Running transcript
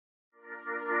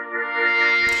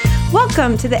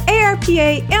Welcome to the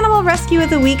ARPA Animal Rescue of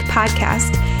the Week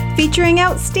podcast, featuring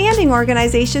outstanding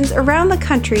organizations around the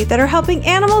country that are helping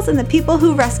animals and the people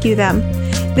who rescue them.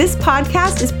 This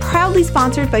podcast is proudly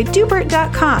sponsored by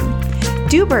Doobert.com.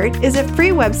 Doobert is a free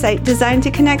website designed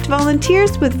to connect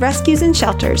volunteers with rescues and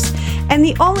shelters, and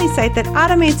the only site that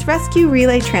automates rescue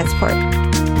relay transport.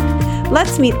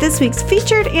 Let's meet this week's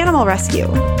featured animal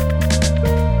rescue.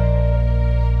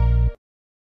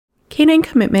 Canine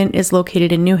Commitment is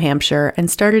located in New Hampshire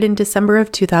and started in December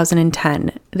of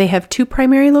 2010. They have two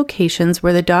primary locations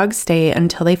where the dogs stay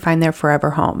until they find their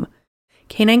forever home.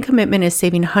 Canine Commitment is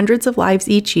saving hundreds of lives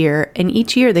each year, and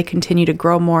each year they continue to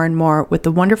grow more and more with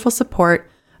the wonderful support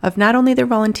of not only their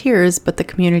volunteers, but the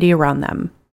community around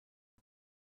them.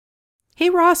 Hey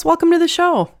Ross, welcome to the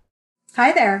show.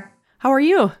 Hi there. How are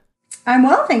you? I'm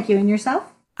well, thank you. And yourself?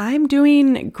 I'm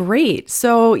doing great.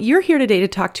 So you're here today to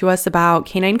talk to us about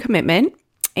Canine Commitment,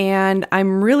 and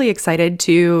I'm really excited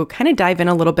to kind of dive in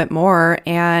a little bit more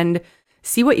and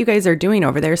see what you guys are doing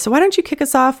over there. So why don't you kick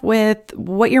us off with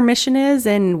what your mission is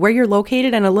and where you're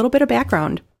located and a little bit of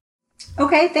background.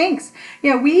 Okay, thanks.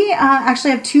 Yeah, we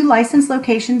actually have two licensed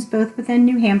locations, both within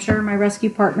New Hampshire. My rescue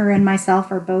partner and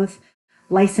myself are both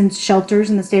licensed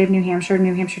shelters in the state of New Hampshire.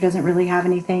 New Hampshire doesn't really have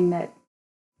anything that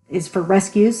is for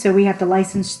rescues, so we have to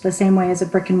license the same way as a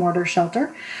brick and mortar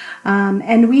shelter.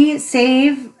 And we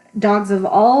save dogs of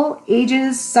all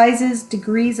ages, sizes,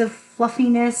 degrees of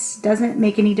fluffiness. Doesn't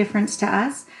make any difference to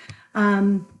us.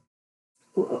 All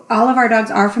of our dogs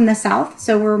are from the South,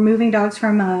 so we're moving dogs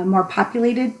from a more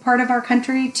populated part of our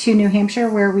country to New Hampshire,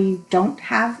 where we don't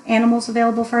have animals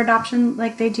available for adoption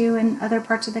like they do in other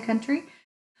parts of the country.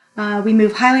 We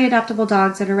move highly adoptable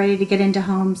dogs that are ready to get into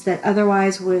homes that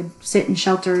otherwise would sit in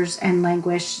shelters and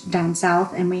languish down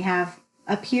south. And we have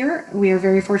up here, we are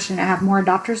very fortunate to have more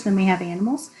adopters than we have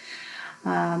animals.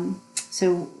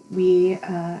 So we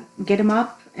get them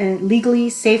up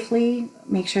legally, safely,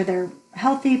 make sure they're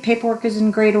healthy, paperwork is in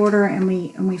great order, and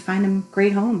we find them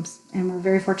great homes. And we're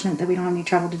very fortunate that we don't have any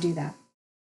trouble to do that.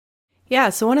 Yeah,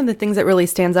 so one of the things that really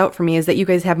stands out for me is that you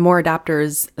guys have more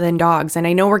adopters than dogs. And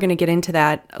I know we're going to get into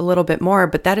that a little bit more,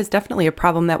 but that is definitely a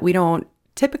problem that we don't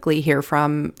typically hear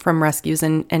from rescues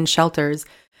and shelters.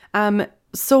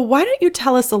 So why don't you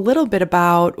tell us a little bit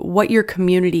about what your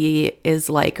community is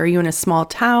like? Are you in a small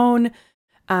town?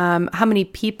 How many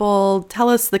people? Tell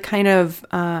us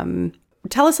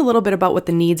tell us a little bit about what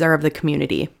the needs are of the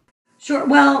community. Sure.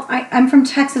 Well, I'm from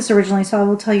Texas originally, so I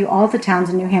will tell you all the towns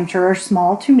in New Hampshire are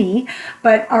small to me,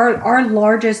 but our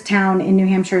largest town in New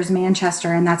Hampshire is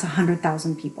Manchester, and that's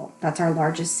 100,000 people. That's our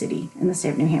largest city in the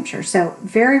state of New Hampshire. So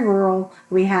very rural.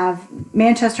 We have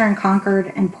Manchester and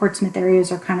Concord and Portsmouth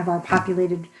areas are kind of our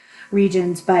populated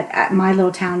regions, but my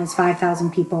little town is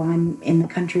 5,000 people. I'm in the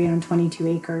country on 22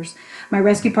 acres. My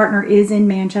rescue partner is in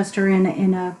Manchester in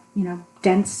a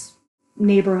dense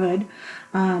neighborhood.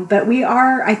 But we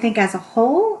are, I think, as a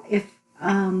whole, if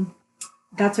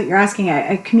that's what you're asking,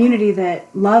 a community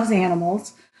that loves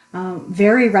animals,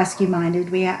 very rescue-minded.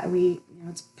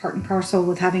 It's part and parcel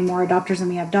with having more adopters than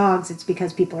we have dogs. It's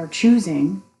because people are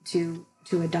choosing to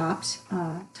adopt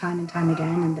time and time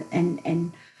again,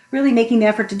 and really making the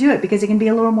effort to do it, because it can be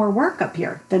a little more work up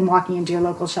here than walking into your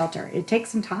local shelter. It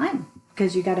takes some time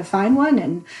because you got to find one,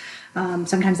 and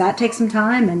sometimes that takes some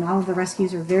time, and all of the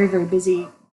rescues are very, very busy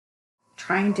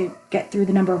trying to get through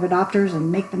the number of adopters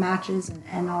and make the matches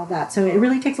and all that. So it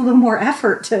really takes a little more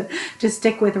effort to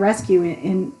stick with rescue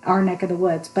in our neck of the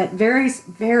woods. But very,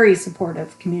 very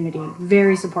supportive community,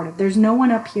 very supportive. There's no one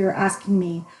up here asking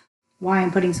me why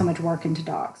I'm putting so much work into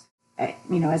dogs.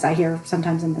 As I hear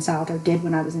sometimes in the South, or did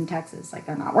when I was in Texas, like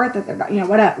they're not worth it. They're not,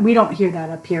 what we don't hear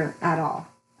that up here at all.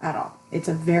 It's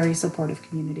a very supportive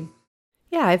community.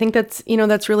 Yeah, I think that's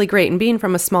really great. And being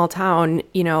from a small town,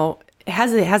 it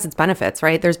has its benefits,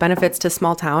 right? There's benefits to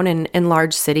small town and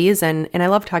large cities. And I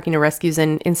love talking to rescues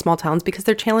in small towns because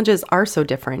their challenges are so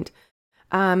different.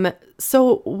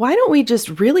 So why don't we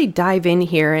just really dive in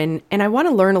here? And I want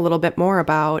to learn a little bit more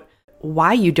about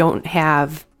why you don't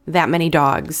have that many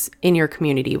dogs in your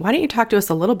community. Why don't you talk to us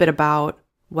a little bit about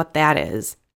what that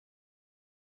is?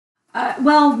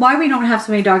 Well, why we don't have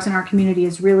so many dogs in our community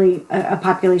is really a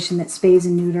population that spays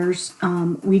and neuters.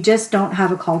 We just don't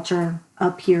have a culture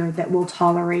up here that will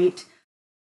tolerate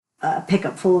a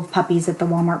pickup full of puppies at the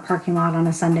Walmart parking lot on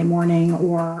a Sunday morning,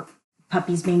 or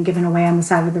puppies being given away on the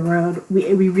side of the road.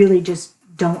 We really just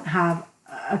don't have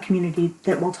a community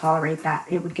that will tolerate that.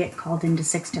 It would get called into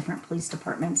 6 different police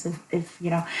departments if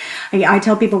I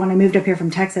tell people when I moved up here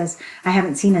from Texas, I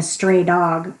haven't seen a stray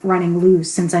dog running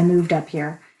loose since I moved up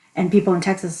here. And people in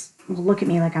Texas will look at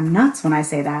me like I'm nuts when I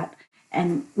say that.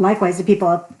 And likewise, the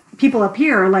people people up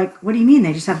here are like, what do you mean?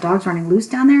 They just have dogs running loose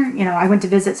down there? You know, I went to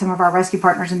visit some of our rescue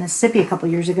partners in Mississippi a couple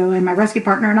years ago, and my rescue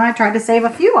partner and I tried to save a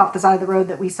few off the side of the road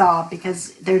that we saw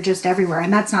because they're just everywhere.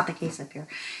 And that's not the case up here.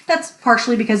 That's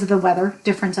partially because of the weather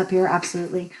difference up here.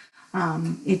 Absolutely.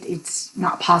 It's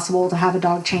not possible to have a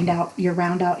dog chained out year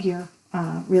round out here,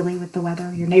 really, with the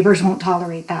weather. Your neighbors won't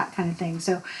tolerate that kind of thing.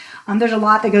 So there's a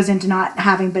lot that goes into not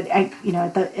having, but at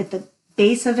the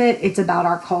base of it, it's about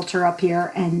our culture up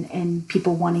here and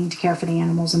people wanting to care for the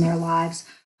animals in their lives.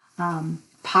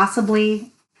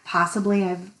 Possibly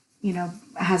I've,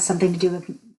 has something to do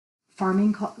with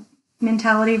farming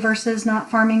mentality versus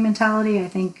not farming mentality. I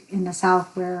think in the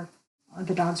South where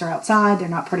the dogs are outside, they're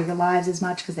not part of your lives as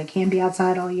much because they can be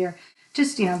outside all year.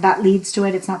 Just, that leads to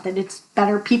it. It's not that it's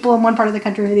better people in one part of the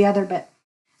country or the other, but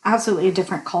absolutely a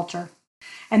different culture.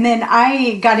 And then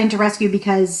I got into rescue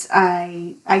because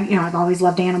I've always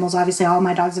loved animals. Obviously, all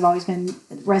my dogs have always been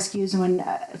rescues. And when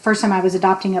first time I was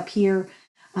adopting up here,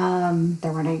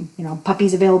 there weren't any,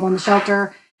 puppies available in the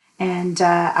shelter. And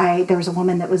there was a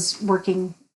woman that was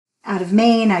working out of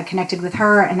Maine. I connected with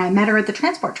her and I met her at the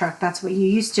transport truck. That's what you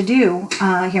used to do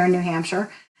here in New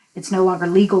Hampshire. It's no longer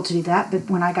legal to do that, but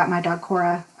when I got my dog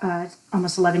Cora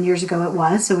almost 11 years ago, it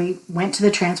was. So we went to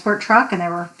the transport truck, and there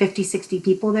were 50, 60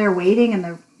 people there waiting, and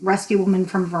the rescue woman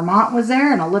from Vermont was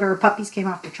there, and a litter of puppies came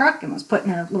off the truck and was put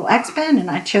in a little X-bin,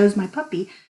 and I chose my puppy.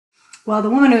 Well, the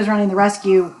woman who was running the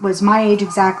rescue was my age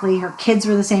exactly. Her kids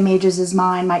were the same ages as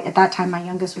mine. At that time, my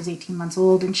youngest was 18 months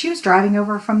old, and she was driving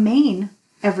over from Maine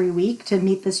every week to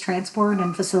meet this transport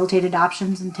and facilitate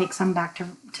adoptions and take some back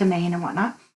to Maine and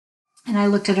whatnot. And I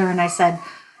looked at her and I said,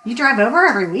 you drive over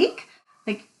every week?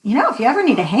 Like, if you ever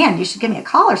need a hand, you should give me a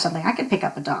call or something. I could pick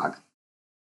up a dog.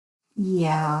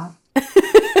 Yeah.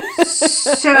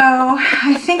 So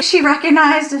I think she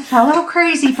recognized a fellow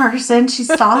crazy person. She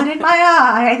saw it in my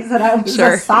eyes that I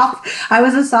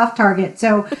was a soft target.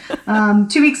 So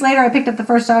 2 weeks later, I picked up the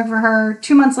first dog for her.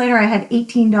 2 months later, I had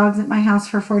 18 dogs at my house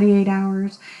for 48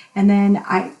 hours. And then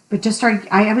I was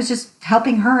just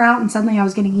helping her out, and suddenly I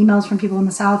was getting emails from people in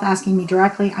the South asking me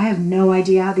directly. I have no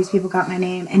idea how these people got my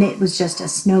name, and it was just a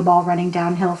snowball running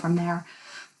downhill from there.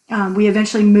 We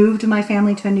eventually moved my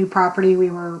family to a new property. We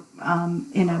were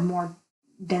in a more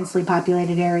densely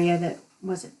populated area that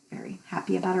wasn't very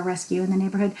happy about a rescue in the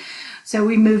neighborhood. So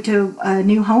we moved to a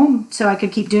new home so I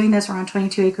could keep doing this. We're on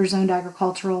 22 acres zoned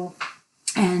agricultural,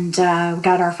 and we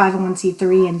got our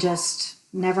 501c3 and just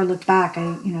never looked back.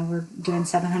 We're doing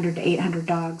 700 to 800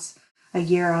 dogs a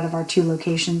year out of our 2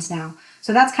 locations now.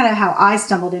 So that's kind of how I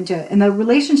stumbled into it. And the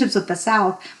relationships with the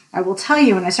South, I will tell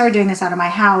you, when I started doing this out of my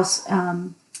house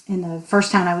in the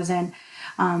first town I was in,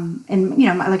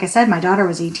 like I said, my daughter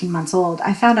was 18 months old.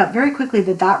 I found out very quickly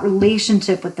that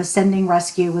relationship with the sending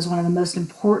rescue was one of the most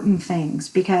important things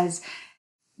because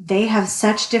they have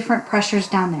such different pressures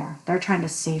down there. They're trying to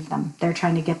save them. They're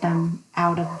trying to get them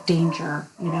out of danger,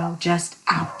 just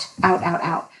out.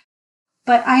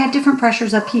 But I had different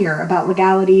pressures up here about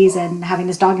legalities and having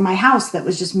this dog in my house that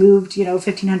was just moved,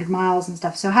 1,500 miles and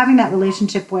stuff. So having that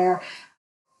relationship where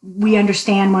we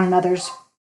understand one another's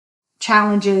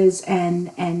challenges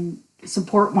and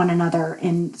support one another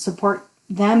and support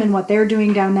them and what they're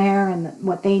doing down there and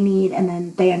what they need. And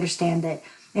then they understand that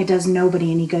it does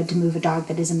nobody any good to move a dog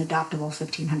that isn't adoptable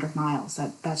 1,500 miles.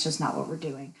 That's just not what we're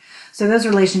doing. So those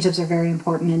relationships are very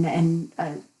important. And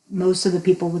most of the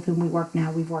people with whom we work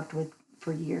now, we've worked with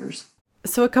for years.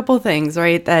 So a couple of things,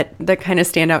 right, that kind of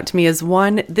stand out to me is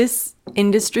one, this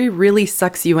industry really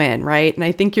sucks you in, right? And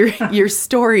I think your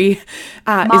story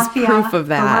is proof of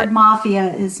that. The word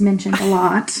mafia is mentioned a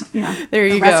lot. Yeah, there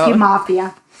you go. Rescue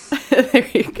mafia. There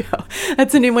you go.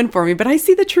 That's a new one for me, but I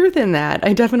see the truth in that.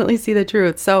 I definitely see the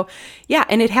truth. So yeah,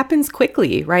 and it happens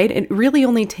quickly, right? It really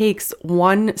only takes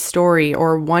one story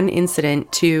or one incident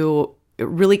to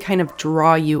really kind of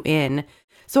draw you in.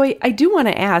 So I do want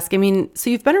to ask, so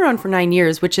you've been around for 9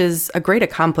 years, which is a great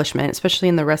accomplishment, especially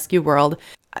in the rescue world.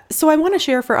 So I want to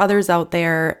share for others out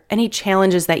there any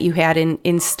challenges that you had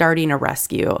in starting a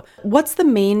rescue. What's the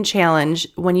main challenge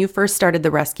when you first started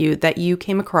the rescue that you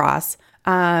came across?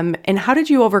 And how did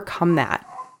you overcome that?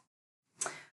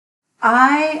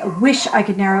 I wish I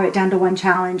could narrow it down to one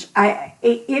challenge.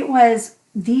 It was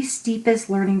the steepest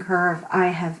learning curve I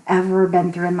have ever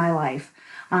been through in my life.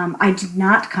 I did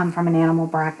not come from an animal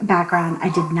background. I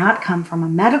did not come from a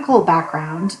medical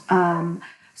background.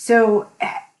 So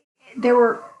there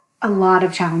were a lot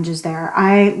of challenges there.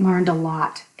 I learned a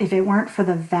lot. If it weren't for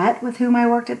the vet with whom I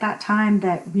worked at that time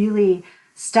that really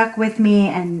stuck with me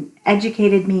and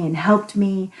educated me and helped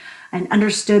me and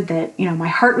understood that, my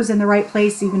heart was in the right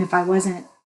place, even if I wasn't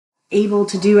able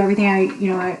to do everything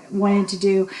I wanted to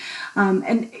do.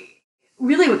 And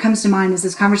really what comes to mind is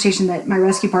this conversation that my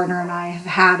rescue partner and I have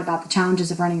had about the challenges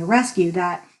of running a rescue,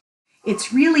 that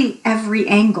it's really every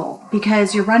angle,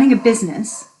 because you're running a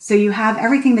business. So you have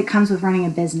everything that comes with running a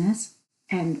business.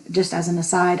 And just as an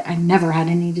aside, I never had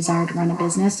any desire to run a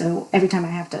business. So every time I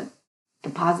have to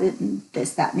deposit and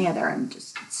this, that, and the other, I'm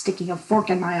just sticking a fork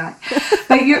in my eye.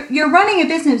 But you're running a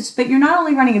business, but you're not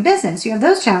only running a business, you have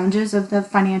those challenges of the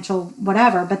financial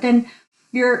whatever, but then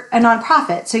you're a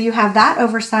nonprofit. So you have that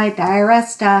oversight, the IRS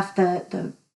stuff,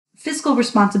 the fiscal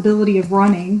responsibility of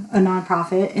running a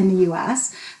nonprofit in the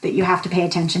US that you have to pay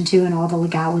attention to, and all the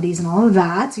legalities and all of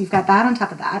that. So you've got that on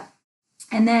top of that.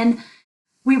 And then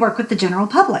we work with the general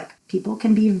public. People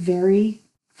can be very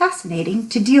fascinating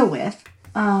to deal with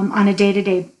on a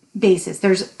day-to-day basis.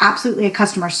 There's absolutely a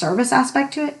customer service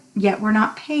aspect to it, yet we're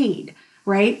not paid,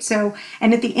 right? So,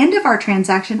 and at the end of our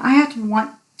transaction, I have to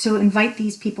want to invite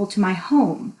these people to my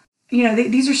home.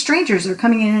 These are strangers that are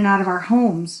coming in and out of our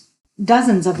homes,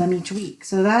 dozens of them each week.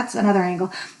 So that's another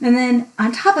angle. And then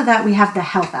on top of that, we have the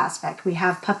health aspect. We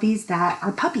have puppies that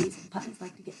are puppies, and puppies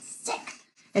like to get sick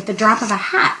at the drop of a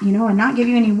hat, and not give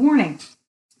you any warning.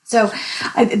 So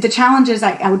the challenges,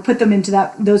 I would put them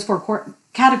into those four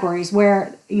categories,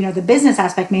 where, the business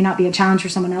aspect may not be a challenge for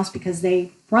someone else because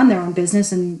they run their own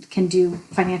business and can do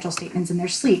financial statements in their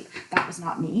sleep. That was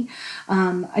not me.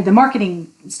 The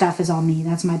marketing stuff is all me.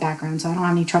 That's my background. So I don't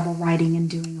have any trouble writing and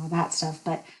doing all that stuff.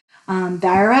 But the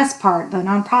IRS part, the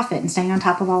nonprofit, and staying on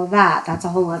top of all of that, that's a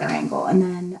whole other angle. And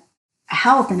then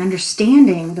health and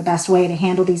understanding the best way to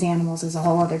handle these animals is a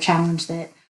whole other challenge that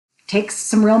takes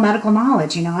some real medical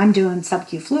knowledge. I'm doing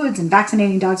sub-Q fluids and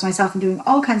vaccinating dogs myself and doing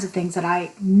all kinds of things that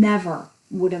I never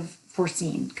would have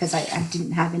foreseen because I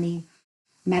didn't have any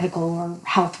medical or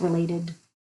health related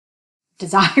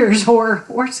desires or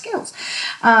skills.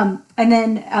 And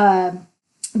then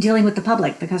dealing with the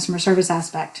public, the customer service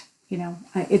aspect.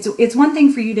 It's one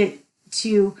thing for you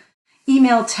to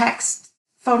email, text,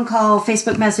 phone call,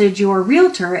 Facebook message your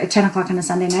realtor at 10 o'clock on a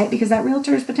Sunday night, because that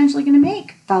realtor is potentially going to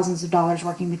make thousands of dollars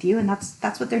working with you, and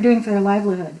that's what they're doing for their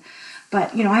livelihood.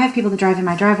 But, I have people that drive in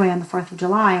my driveway on the 4th of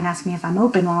July and ask me if I'm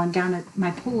open while I'm down at my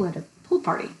pool at a pool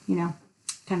party,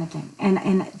 kind of thing.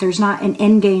 And there's not an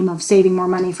end game of saving more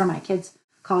money for my kids'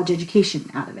 college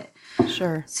education out of it.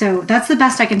 Sure. So that's the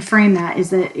best I can frame that, is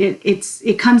that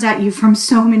it comes at you from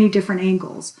so many different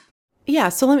angles. Yeah,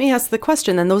 so let me ask the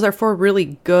question then. Those are 4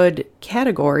 really good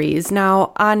categories.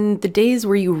 Now, on the days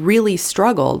where you really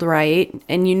struggled, right,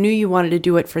 and you knew you wanted to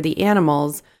do it for the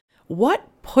animals, what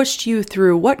pushed you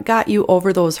through? What got you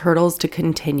over those hurdles to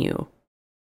continue?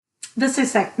 The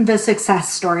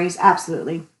success stories,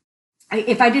 absolutely.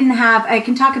 If I didn't have, I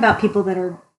can talk about people that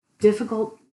are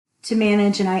difficult to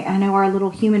manage, and I know our little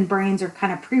human brains are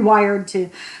kind of pre-wired to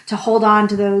hold on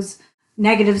to those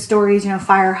negative stories,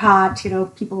 fire hot,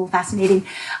 people fascinating.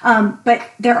 But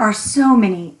there are so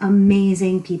many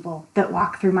amazing people that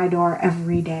walk through my door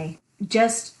every day,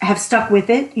 just have stuck with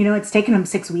it. It's taken them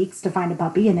 6 weeks to find a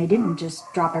puppy, and they didn't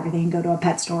just drop everything and go to a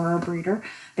pet store or a breeder.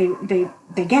 They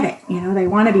get it. They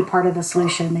want to be part of the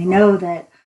solution. They know that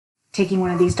taking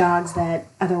one of these dogs that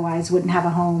otherwise wouldn't have a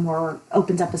home or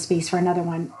opens up a space for another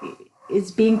one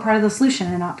is being part of the solution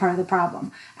and not part of the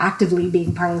problem, actively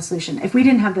being part of the solution. If we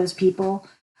didn't have those people,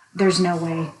 there's no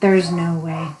way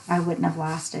I wouldn't have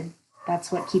lasted.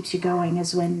 That's what keeps you going,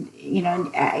 is when,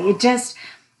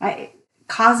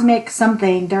 cosmic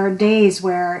something. There are days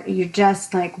where you're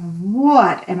just like,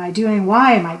 what am I doing?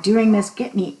 Why am I doing this?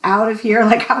 Get me out of here.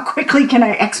 Like, how quickly can I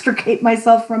extricate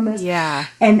myself from this? Yeah.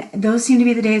 And those seem to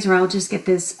be the days where I'll just get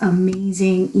this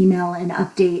amazing email and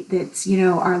update that's,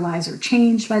 our lives are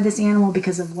changed by this animal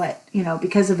because of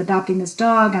because of adopting this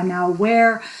dog. I'm now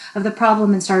aware of the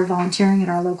problem and started volunteering at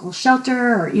our local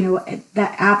shelter, or,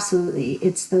 that absolutely,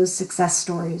 it's those success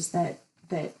stories that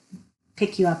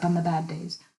pick you up on the bad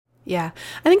days. Yeah,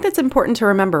 I think that's important to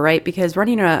remember, right? Because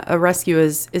running a rescue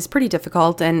is pretty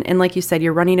difficult. And like you said,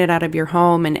 you're running it out of your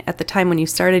home. And at the time when you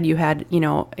started, you had,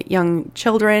 young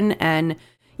children, and,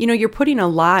 you're putting a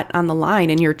lot on the line,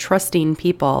 and you're trusting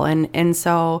people. And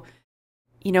so,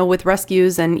 with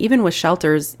rescues and even with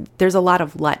shelters, there's a lot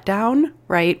of letdown,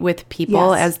 right? With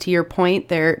people, Yes. As to your point,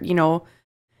 their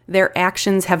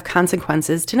actions have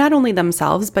consequences to not only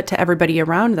themselves, but to everybody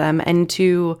around them. And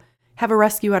to have a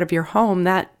rescue out of your home,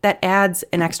 that adds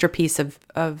an extra piece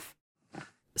of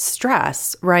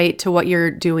stress, right, to what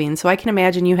you're doing. So I can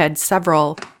imagine you had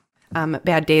several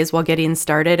bad days while getting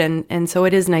started. And so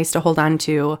it is nice to hold on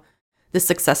to the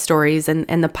success stories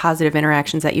and the positive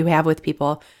interactions that you have with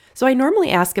people. So I normally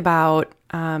ask about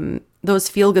those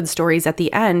feel-good stories at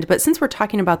the end. But since we're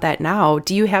talking about that now,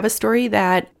 do you have a story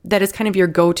that is kind of your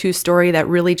go-to story that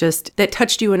really just that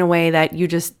touched you in a way that you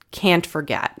just can't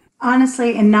forget?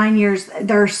 Honestly, in 9 years,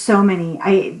 there are so many.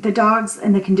 The dogs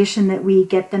and the condition that we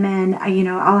get them in,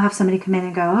 I'll have somebody come in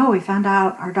and go, oh, we found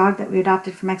out our dog that we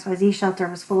adopted from XYZ shelter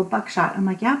was full of buckshot. I'm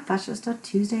like, yeah, that's just a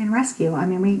Tuesday in rescue. I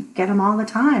mean, we get them all the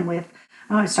time with,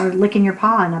 oh, it started licking your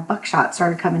paw and a buckshot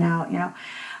started coming out,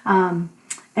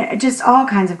 just all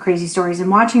kinds of crazy stories. And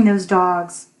watching those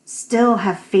dogs still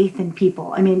have faith in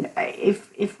people. I mean, if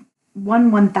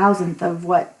 1/1000th of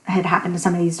what had happened to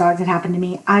some of these dogs had happened to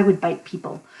me, I would bite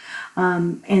people.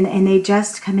 And they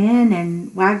just come in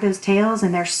and wag those tails,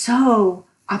 and they're so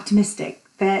optimistic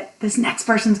that this next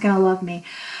person's going to love me.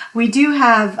 We do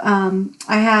have, I'm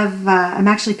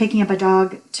actually picking up a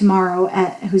dog tomorrow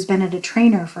who's been at a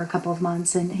trainer for a couple of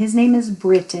months, and his name is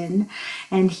Britain,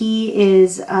 and he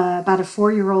is about a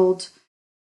 4-year-old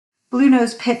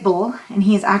blue-nosed pit bull, and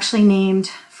he is actually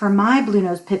named for my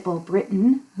blue-nosed pit bull,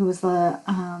 Britain, who was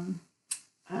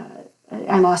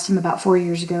I lost him about 4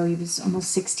 years ago. He was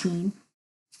almost 16.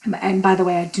 And by the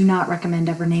way, I do not recommend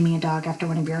ever naming a dog after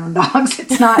one of your own dogs.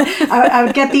 It's not. I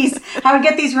would get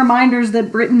these reminders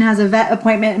that Britain has a vet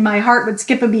appointment, and my heart would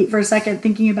skip a beat for a second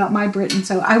thinking about my Britain.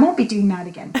 So I won't be doing that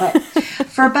again. But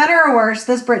for better or worse,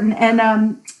 this Britain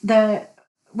and the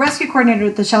rescue coordinator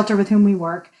at the shelter with whom we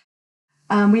work,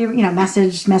 we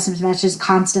messages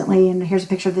constantly. And here's a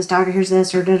picture of this dog, or here's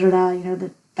this, or da da da.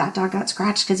 That dog got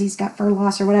scratched because he's got fur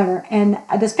loss or whatever. And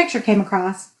this picture came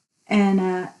across.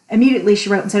 And immediately she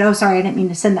wrote and said, oh, sorry, I didn't mean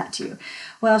to send that to you.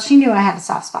 Well, she knew I had a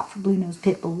soft spot for blue-nosed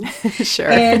pit bulls. Sure.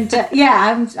 And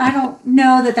I don't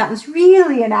know that was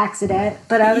really an accident,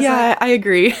 but I was I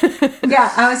agree.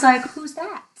 I was like, who's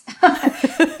that?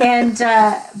 And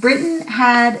Britain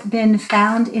had been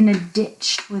found in a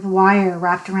ditch with wire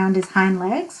wrapped around his hind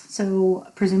legs. So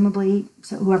presumably,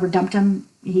 whoever dumped him,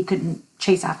 he couldn't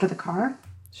chase after the car.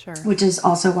 Sure. Which is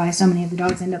also why so many of the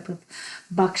dogs end up with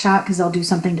buckshot, because they'll do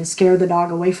something to scare the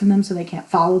dog away from them so they can't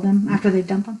follow them after they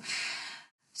dump them.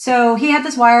 So he had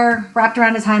this wire wrapped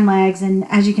around his hind legs, and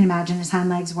as you can imagine, his hind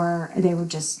legs were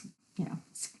just,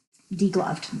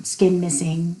 degloved, skin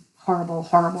missing, horrible,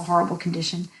 horrible, horrible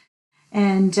condition.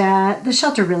 And the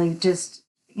shelter really just,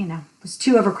 was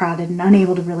too overcrowded and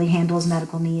unable to really handle his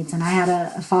medical needs. And I had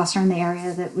a foster in the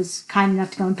area that was kind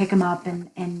enough to go and pick him up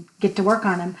and get to work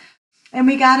on him. And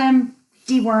we got him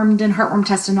dewormed and heartworm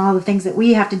tested and all the things that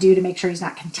we have to do to make sure he's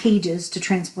not contagious to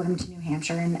transport him to New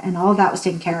Hampshire. And all of that was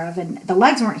taken care of. And the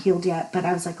legs weren't healed yet, but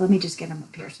I was like, let me just get him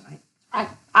up here so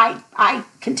I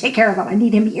can take care of him. I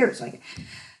need him here.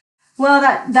 Well,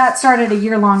 that started a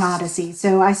year-long odyssey.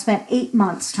 So I spent 8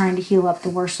 months trying to heal up the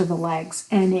worst of the legs.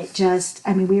 And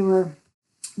we were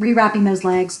rewrapping those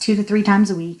legs 2 to 3 times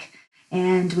a week.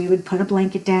 And we would put a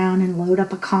blanket down and load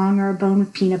up a Kong or a bone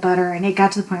with peanut butter. And it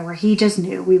got to the point where he just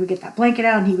knew. We would get that blanket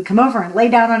out and he would come over and lay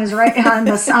down on his on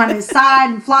his side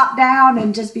and flop down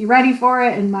and just be ready for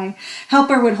it. And my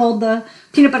helper would hold the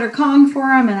peanut butter Kong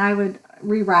for him and I would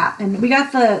rewrap. And we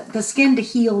got the skin to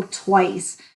heal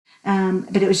twice.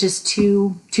 But it was just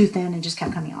too thin and just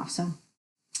kept coming off. So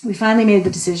we finally made the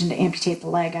decision to amputate the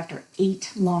leg after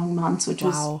 8 long months, which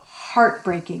was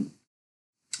heartbreaking.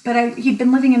 But he'd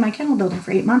been living in my kennel building for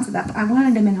 8 months at that point. I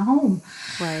wanted him in a home.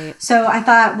 Right. So I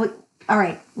thought, well, all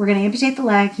right, we're going to amputate the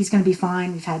leg. He's going to be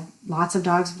fine. We've had lots of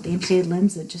dogs with amputated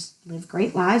limbs that just live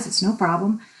great lives. It's no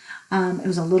problem. It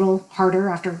was a little harder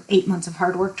after 8 months of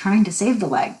hard work trying to save the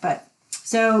leg. But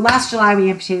so last July, we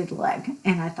amputated the leg.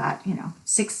 And I thought,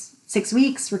 6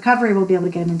 weeks recovery, we'll be able to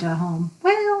get him into a home.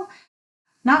 Well,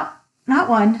 not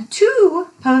 1, 2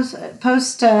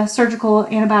 post-surgical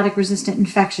antibiotic-resistant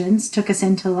infections took us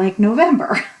into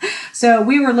November. So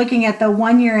we were looking at the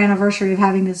 1-year anniversary of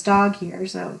having this dog here.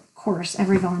 So, of course,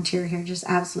 every volunteer here just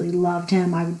absolutely loved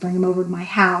him. I would bring him over to my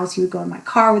house. He would go in my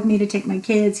car with me to take my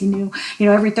kids. He knew,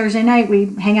 every Thursday night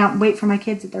we'd hang out and wait for my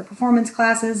kids at their performance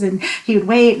classes. And he would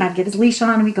wait, and I'd get his leash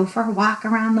on, and we'd go for a walk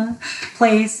around the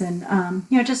place. And,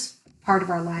 just part of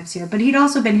our lives here. But he'd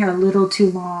also been here a little too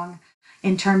long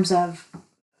in terms of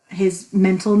his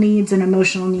mental needs and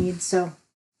emotional needs. So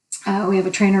we have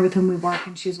a trainer with whom we work,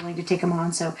 and she was willing to take him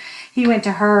on. So he went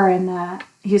to her, and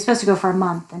he was supposed to go for a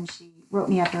month, and she wrote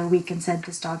me after a week and said,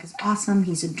 this dog is awesome.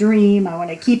 He's a dream. I want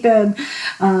to keep him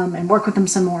and work with him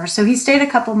some more. So he stayed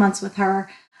a couple months with her,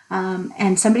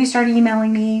 and somebody started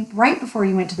emailing me right before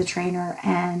he went to the trainer,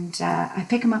 and I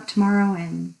pick him up tomorrow,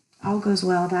 and all goes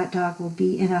well. That dog will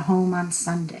be in a home on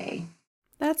Sunday.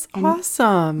 That's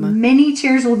awesome. Many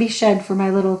tears will be shed for my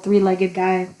little 3-legged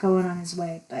guy going on his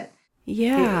way. But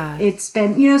Yeah. It's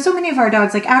been, so many of our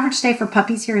dogs, like average stay for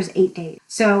puppies here is 8 days.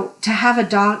 So to have a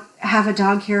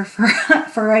dog here for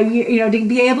for a year, to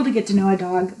be able to get to know a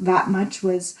dog that much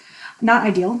was not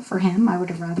ideal for him. I would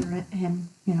have rather him,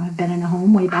 have been in a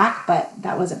home way back, but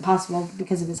that wasn't possible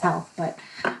because of his health. But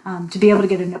to be able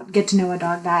to get to know a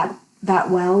dog that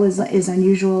well is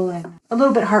unusual and a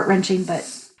little bit heart-wrenching,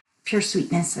 but pure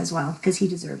sweetness as well, because he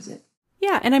deserves it.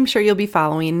 Yeah, and I'm sure you'll be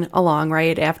following along,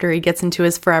 right, after he gets into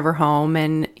his forever home,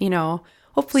 and,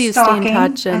 hopefully you stay in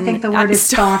touch. And I think the word is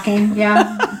stalking,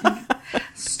 yeah.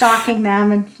 Stalking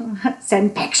them and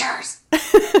send pictures.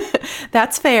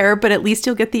 That's fair, but at least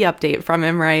you'll get the update from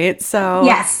him, right? So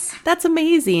yes, that's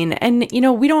amazing. And,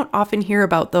 we don't often hear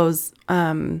about those,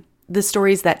 the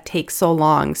stories that take so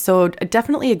long. So I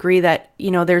definitely agree that,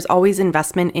 there's always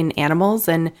investment in animals,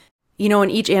 and,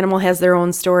 and each animal has their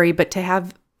own story, but to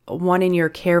have one in your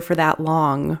care for that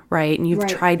long, right? And you've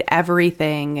tried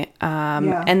everything.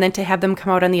 And then to have them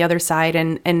come out on the other side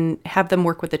and have them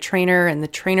work with the trainer, and the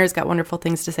trainer's got wonderful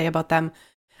things to say about them.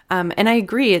 And I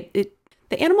agree.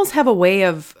 The animals have a way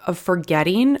of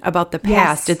forgetting about the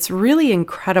past. Yes. It's really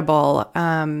incredible.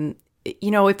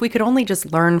 If we could only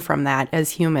just learn from that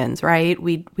as humans, right?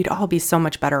 We'd all be so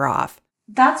much better off.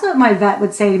 That's what my vet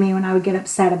would say to me when I would get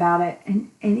upset about it.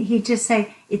 And he'd just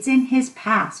say, it's in his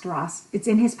past, Ross. It's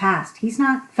in his past. He's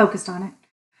not focused on it.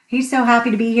 He's so happy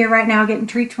to be here right now, getting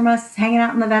treats from us, hanging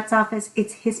out in the vet's office.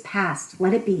 It's his past.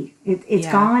 Let it be. It's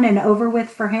gone and over with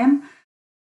for him.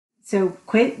 So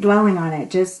quit dwelling on it.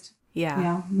 Just,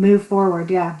 move forward.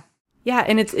 Yeah. Yeah,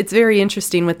 and it's very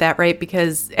interesting with that, right?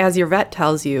 Because as your vet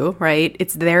tells you, right,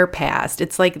 it's their past.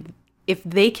 It's like, if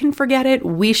they can forget it,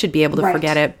 we should be able to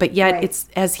forget it. But yet it's,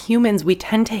 as humans, we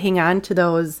tend to hang on to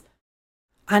those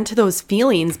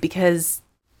feelings because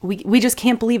we just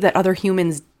can't believe that other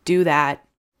humans do that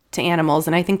to animals.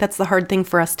 And I think that's the hard thing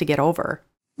for us to get over.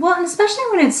 Well, and especially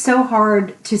when it's so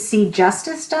hard to see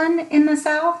justice done in the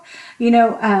South.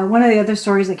 One of the other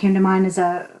stories that came to mind is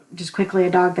just quickly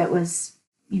a dog that was,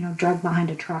 drugged behind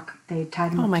a truck. They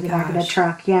tied him up to the back of a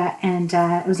truck. Yeah. And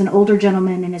it was an older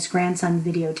gentleman, and his grandson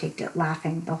videotaped it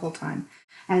laughing the whole time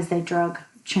as they drug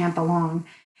Champ along.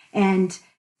 And,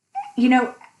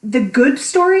 the good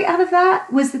story out of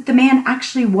that was that the man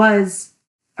actually was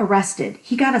arrested.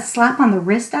 He got a slap on the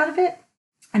wrist out of it.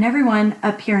 And everyone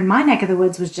up here in my neck of the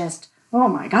woods was just, oh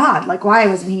my God, like, why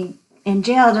wasn't he in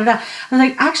jail? Da, da. I was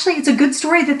like, actually, it's a good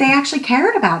story that they actually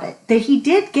cared about it, that he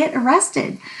did get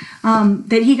arrested,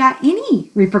 that he got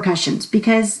any repercussions,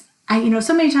 because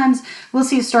so many times we'll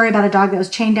see a story about a dog that was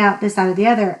chained out, this, that, or the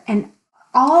other. And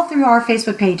all through our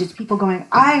Facebook page, it's people going,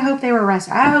 I hope they were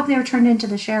arrested. I hope they were turned into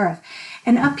the sheriff.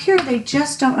 And up here, they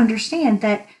just don't understand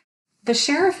that the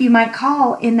sheriff you might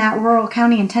call in that rural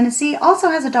county in Tennessee also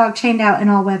has a dog chained out in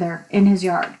all weather in his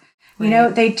yard.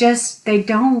 Right. They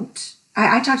don't.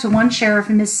 I talked to one sheriff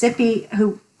in Mississippi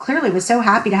who clearly was so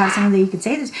happy to have someone that he could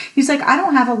say this. He was like, I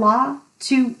don't have a law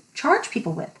to charge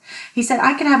people with. He said,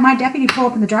 I could have my deputy pull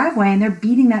up in the driveway and they're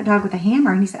beating that dog with a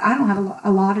hammer. And he said, I don't have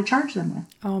a law to charge them with.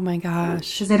 Oh my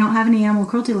gosh. Because they don't have any animal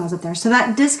cruelty laws up there. So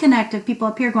that disconnect of people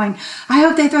up here going, I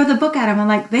hope they throw the book at him. I'm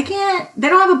like, they don't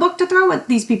have a book to throw at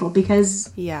these people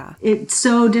because it's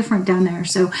so different down there.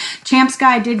 So Champ's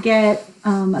guy did get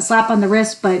a slap on the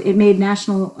wrist, but it made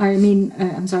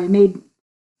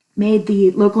made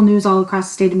the local news all across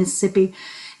the state of Mississippi.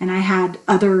 And I had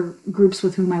other groups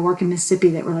with whom I work in Mississippi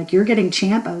that were like, you're getting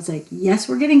Champ? I was like, yes,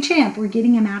 we're getting Champ. We're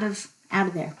getting him out of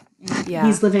there. Yeah. He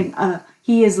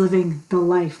is living the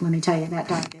life, let me tell you. That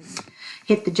dog has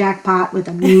hit the jackpot with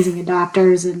amazing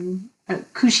adopters and a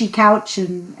cushy couch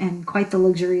and quite the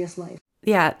luxurious life.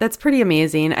 Yeah, that's pretty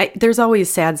amazing. There's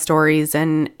always sad stories,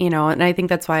 and I think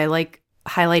that's why I like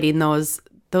highlighting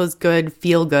those good,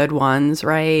 feel-good ones,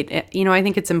 right? I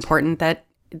think it's important that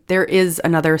there is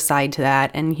another side to that,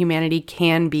 and humanity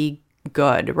can be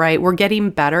good, right? We're getting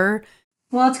better.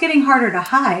 Well, it's getting harder to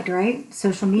hide, right?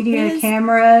 Social media,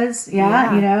 cameras.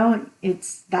 Yeah.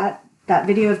 It's that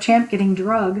video of Champ getting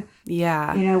drugged.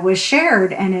 Yeah. Was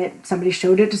shared, and somebody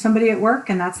showed it to somebody at work,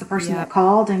 and that's the person that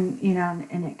called, and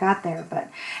it got there. But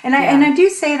I do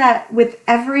say that with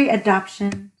every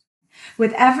adoption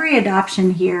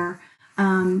here,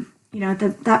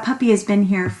 that puppy has been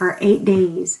here for 8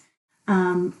 days.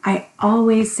 I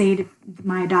always say to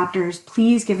my adopters,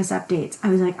 please give us updates. I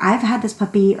was like, I've had this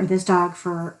puppy or this dog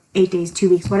for 8 days, 2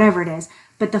 weeks, whatever it is.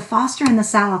 But the foster in the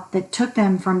South that took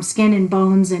them from skin and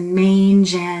bones and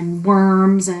mange and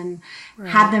worms and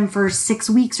had them for 6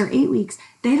 weeks or 8 weeks,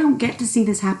 they don't get to see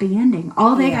this happy ending.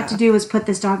 All they got to do is put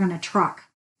this dog on a truck.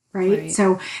 Right.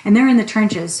 So, and they're in the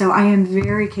trenches. So I am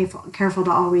very careful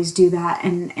to always do that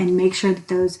and make sure that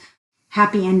those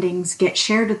happy endings get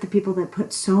shared with the people that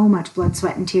put so much blood,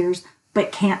 sweat, and tears,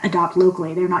 but can't adopt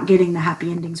locally. They're not getting the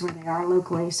happy endings where they are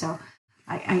locally. So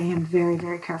I am very,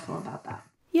 very careful about that.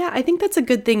 Yeah, I think that's a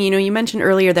good thing. You mentioned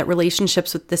earlier that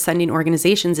relationships with descending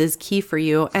organizations is key for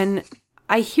you. And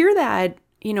I hear that,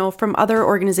 from other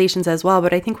organizations as well.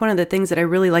 But I think one of the things that I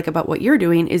really like about what you're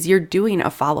doing is you're doing a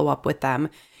follow-up with them.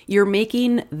 You're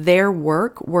making their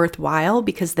work worthwhile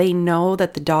because they know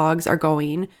that the dogs are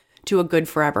going to a good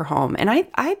forever home. And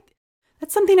I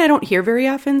that's something I don't hear very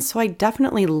often. So I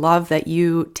definitely love that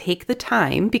you take the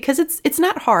time, because it's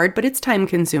not hard, but it's time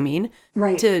consuming,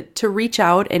 right, to reach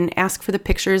out and ask for the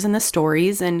pictures and the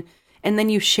stories, and then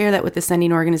you share that with the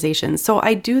sending organizations. So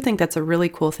I do think that's a really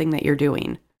cool thing that you're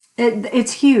doing.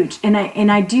 It's huge. And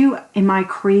I do, in my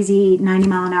crazy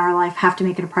 90-mile-an-hour life, have to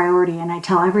make it a priority. And I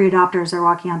tell every adopter as they're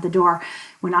walking out the door,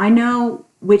 when I know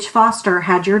which foster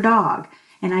had your dog,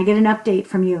 and I get an update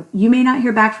from you, you may not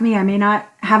hear back from me. I may not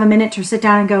have a minute to sit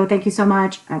down and go, thank you so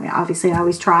much. I mean, obviously I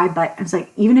always try, but it's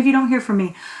like, even if you don't hear from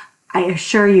me, I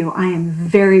assure you, I am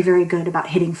very, very good about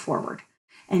hitting forward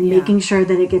and making sure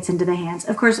that it gets into the hands.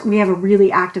 Of course, we have a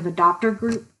really active adopter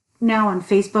group now on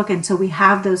Facebook. And so we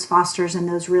have those fosters and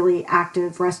those really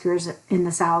active rescuers in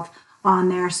the South on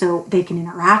there so they can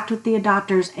interact with the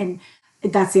adopters. And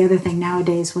that's the other thing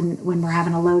nowadays, when we're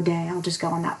having a low day, I'll just go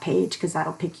on that page because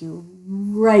that'll pick you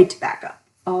right back up.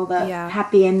 All the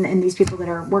happy and these people that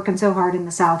are working so hard in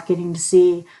the South, getting to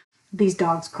see these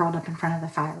dogs curled up in front of the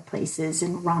fireplaces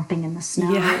and romping in the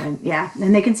snow.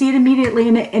 And they can see it immediately.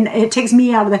 And it takes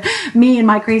me out of me and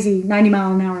my crazy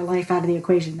 90-mile-an-hour life out of the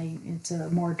equation. It's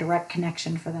a more direct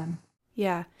connection for them.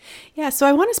 Yeah. So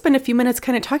I want to spend a few minutes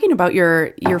kind of talking about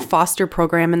your foster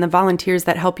program and the volunteers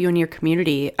that help you in your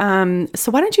community.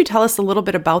 So why don't you tell us a little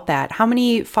bit about that? How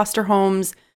many foster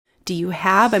homes do you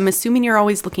have? I'm assuming you're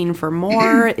always looking for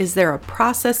more. Is there a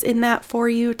process in that for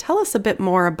you? Tell us a bit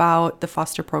more about the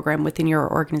foster program within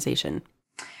your organization.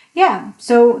 Yeah,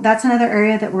 so that's another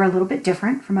area that we're a little bit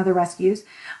different from other rescues.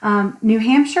 New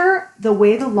Hampshire, the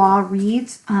way the law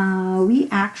reads, we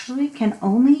actually can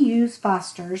only use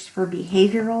fosters for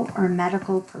behavioral or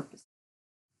medical purposes.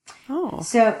 Oh.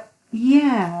 So,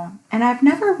 yeah, and I've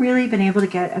never really been able to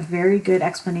get a very good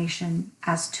explanation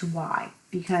as to why,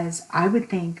 because I would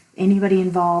think anybody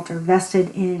involved or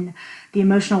vested in the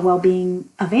emotional well-being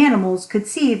of animals could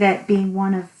see that being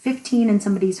one of 15 in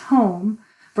somebody's home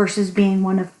versus being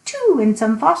one of 2 in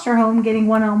some foster home getting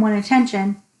one-on-one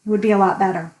attention would be a lot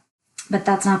better. But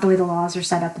that's not the way the laws are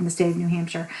set up in the state of New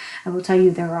Hampshire. I will tell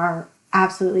you, there are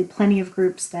absolutely plenty of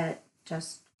groups that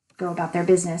just go about their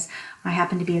business. I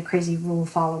happen to be a crazy rule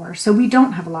follower. So we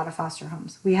don't have a lot of foster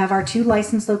homes. We have our 2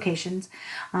 licensed locations.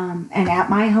 And at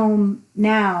my home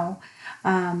now,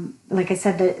 like I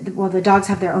said, the dogs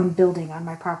have their own building on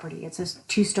my property. It's a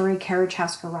 2-story carriage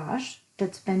house garage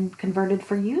that's been converted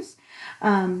for use.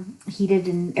 Heated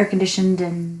and air conditioned,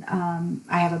 and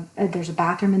I have there's a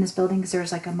bathroom in this building because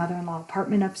there's like a mother-in-law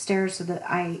apartment upstairs. So that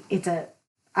I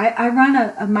run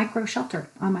a micro shelter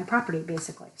on my property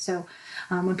basically. So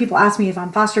when people ask me if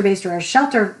I'm foster based or a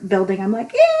shelter building, I'm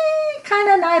like,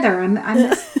 kind of neither. I'm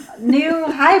this new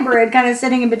hybrid, kind of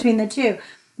sitting in between the two.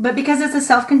 But because it's a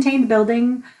self-contained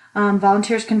building,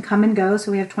 volunteers can come and go.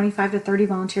 So we have 25 to 30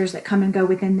 volunteers that come and go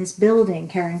within this building,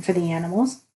 caring for the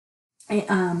animals.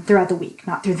 Throughout the week,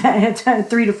 not through that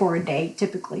 3 to 4 a day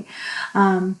typically,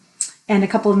 and a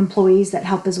couple of employees that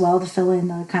help as well to fill in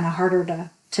the kind of harder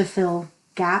to fill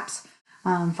gaps,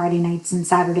 Friday nights and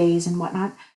Saturdays and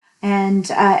whatnot. And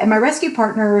my rescue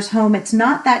partner's home, it's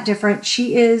not that different.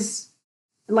 She is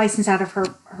licensed out of her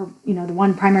the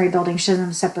one primary building. She doesn't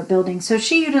have a separate building, so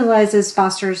she utilizes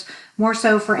fosters more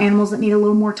so for animals that need a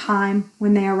little more time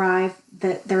when they arrive.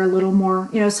 That they're a little more,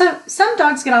 so some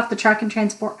dogs get off the truck and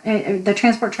transport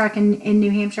truck in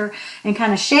New Hampshire and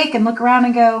kind of shake and look around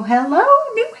and go, hello,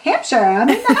 New Hampshire, I'm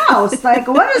in the house. Like,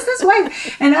 what is this way?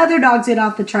 And other dogs get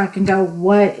off the truck and go,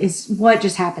 what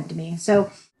just happened to me?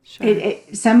 So sure.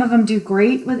 Some of them do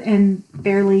great and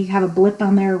barely have a blip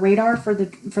on their radar for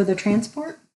the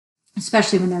transport,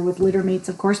 especially when they're with litter mates,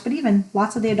 of course. But even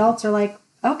lots of the adults are like,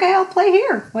 okay, I'll play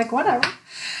here, like whatever.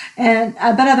 And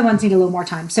but other ones need a little more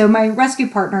time. So my rescue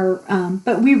partner,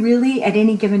 but we really at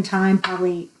any given time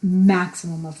probably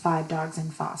maximum of 5 dogs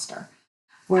in foster,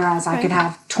 whereas I could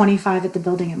have 25 at the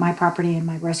building at my property, and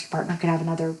my rescue partner could have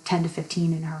another 10 to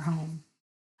 15 in her home.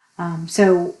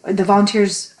 So the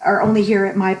volunteers are only here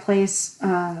at my place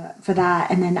for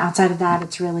that, and then outside of that,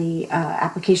 it's really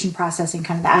application processing,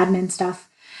 kind of the admin stuff,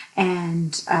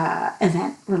 and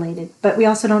event related. But we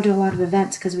also don't do a lot of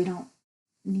events because we don't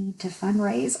need to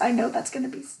fundraise. I know that's going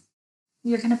to be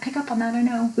You're going to pick up on that. I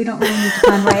know we don't really need to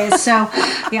fundraise. So,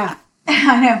 yeah,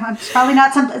 I know. It's probably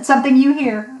not something you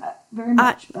hear very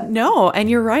much. But. No, and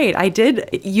you're right. I did.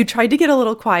 You tried to get a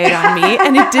little quiet on me,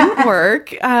 and it didn't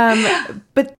work.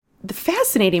 But the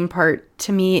fascinating part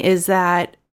to me is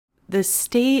that the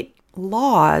state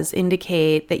laws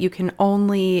indicate that you can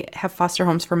only have foster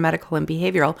homes for medical and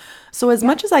behavioral. So as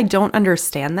much as I don't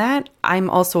understand that, I'm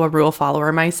also a rule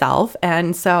follower myself.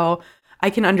 And so I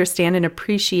can understand and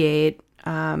appreciate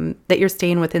that you're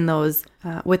staying within those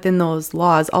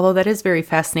laws. Although that is very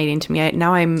fascinating to me.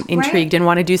 Now I'm intrigued and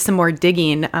want to do some more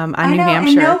digging on New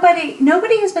Hampshire. And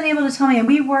nobody has been able to tell me. And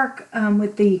we work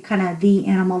with the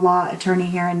animal law attorney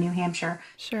here in New Hampshire.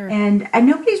 Sure. And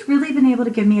nobody's really been able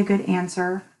to give me a good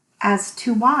answer as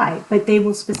to why. But they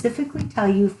will specifically tell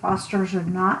you fosters are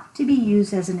not to be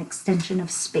used as an extension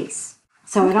of space.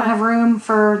 So I don't have room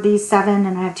for these 7,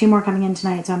 and I have 2 more coming in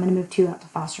tonight, so I'm going to move 2 out to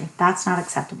foster. That's not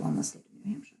acceptable in the state of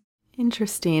New Hampshire.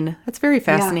 Interesting. That's very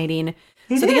fascinating.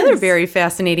 Yeah, so the other very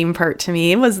fascinating part to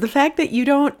me was the fact that you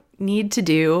don't need to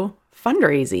do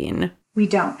fundraising. We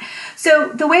don't.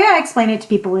 So the way I explain it to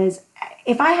people is,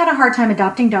 if I had a hard time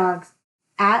adopting dogs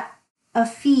at a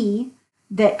fee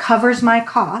that covers my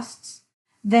costs,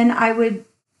 then I would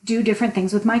do different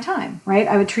things with my time, right?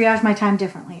 I would triage my time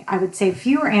differently. I would save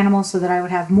fewer animals so that I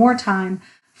would have more time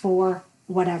for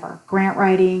whatever, grant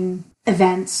writing,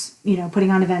 events, putting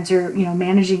on events, or,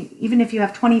 managing. Even if you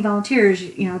have 20 volunteers,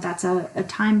 that's a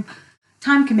time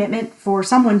commitment for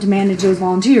someone to manage those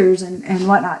volunteers and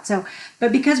whatnot. So,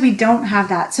 but because we don't have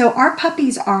that, so our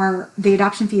puppies the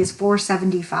adoption fee is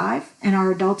 $475 and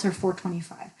our adults are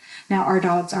 $425. Now our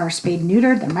dogs are spayed and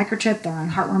neutered, they're microchipped, they're on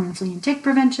heartworm and flea and tick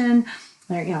prevention.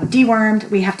 They're dewormed.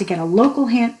 We have to get a local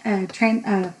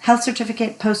health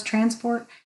certificate post-transport,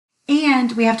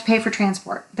 and we have to pay for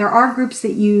transport. There are groups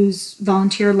that use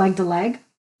volunteer leg-to-leg,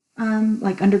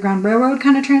 like Underground Railroad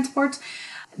kind of transports.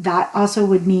 That also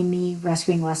would mean me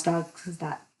rescuing less dogs, because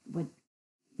that would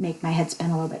make my head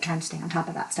spin a little bit trying to stay on top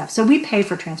of that stuff. So we pay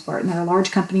for transport, and there are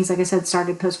large companies, like I said,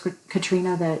 started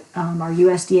post-Katrina that are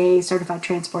USDA certified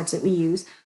transports that we use.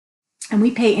 And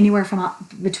we pay anywhere from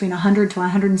between $100 to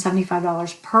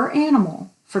 $175 per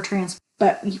animal for transport.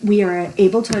 But we are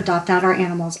able to adopt out our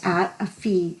animals at a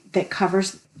fee that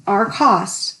covers our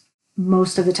costs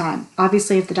most of the time.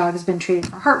 Obviously, if the dog has been treated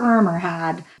for heartworm or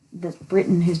had this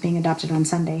Britain who's being adopted on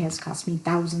Sunday has cost me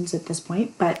thousands at this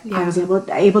point. But I was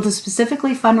able to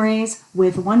specifically fundraise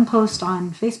with one post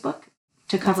on Facebook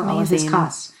to cover all of his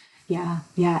costs. Yeah.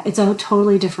 It's a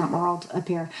totally different world up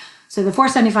here. So the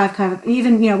 $475 cover,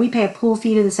 even, we pay a pool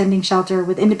fee to the sending shelter.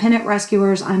 With independent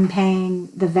rescuers, I'm paying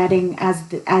the vetting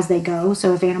as they go.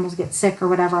 So if animals get sick or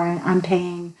whatever, I'm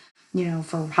paying,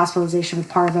 for hospitalization with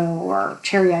parvo or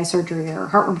cherry eye surgery or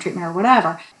heartworm treatment or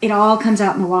whatever. It all comes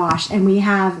out in the wash. And we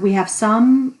have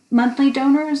some monthly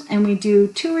donors, and we do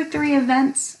 2 or 3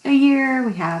 events a year.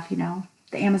 We have,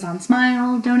 the Amazon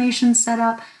Smile donations set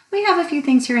up. We have a few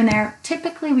things here and there.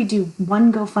 Typically, we do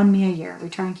 1 GoFundMe a year. We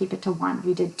try and keep it to 1.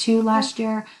 We did 2 last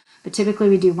year, but typically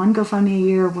we do 1 GoFundMe a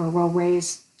year where we'll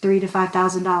raise $3,000 to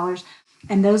 $5,000.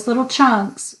 And those little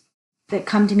chunks that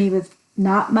come to me with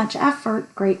not much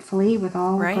effort, gratefully, with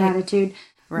all gratitude,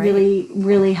 really,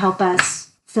 really help us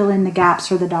fill in the gaps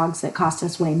for the dogs that cost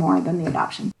us way more than the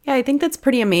adoption. Yeah, I think that's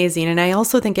pretty amazing. And I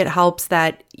also think it helps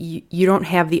that you don't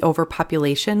have the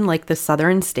overpopulation like the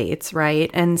southern states, right?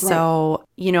 And so,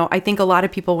 I think a lot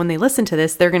of people, when they listen to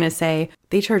this, they're going to say,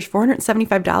 they charge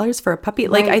 $475 for a puppy.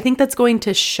 Like, I think that's going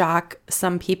to shock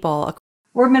some people.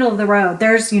 We're middle of the road.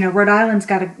 There's, Rhode Island's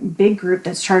got a big group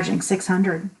that's charging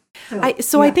 $600. I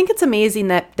think it's amazing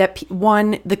that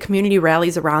one, the community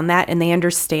rallies around that, and they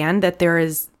understand that there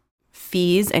is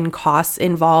fees and costs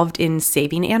involved in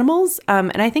saving animals.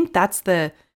 And I think that's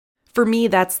the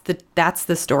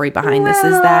story behind this,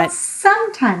 is that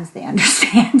sometimes they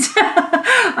understand.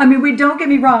 I mean, don't get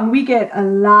me wrong. We get a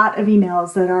lot of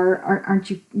emails that aren't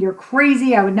you, you're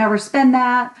crazy. I would never spend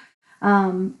that.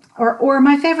 Or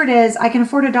my favorite is, I can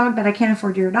afford a dog, but I can't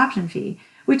afford your adoption fee,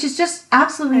 which is just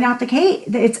absolutely not the case.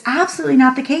 It's absolutely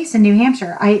not the case in New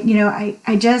Hampshire.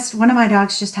 One of my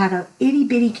dogs just had a itty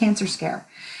bitty cancer scare.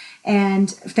 And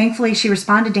thankfully she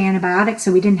responded to antibiotics,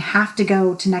 so we didn't have to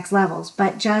go to next levels,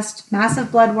 but just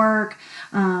massive blood work,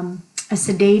 a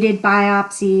sedated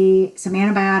biopsy, some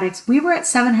antibiotics. We were at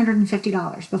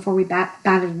 $750 before we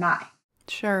batted an eye.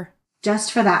 Sure.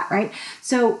 Just for that, right?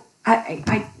 So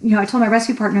I told my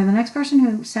rescue partner, the next person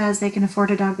who says they can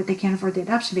afford a dog but they can't afford the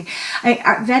adoption fee,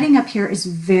 vetting up here is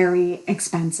very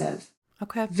expensive.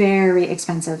 Okay. Very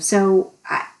expensive. So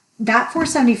that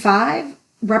 $475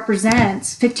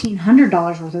 represents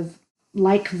 $1,500 worth of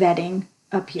vetting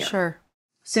up here. Sure.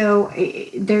 So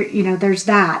there's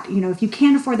that. If you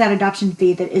can't afford that adoption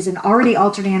fee that is an already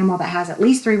altered animal that has at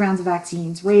least 3 rounds of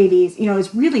vaccines, rabies,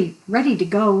 is really ready to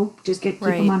go. Just keep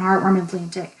them on heartworm and flea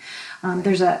and tick.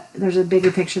 There's a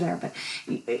bigger picture there, but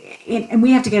and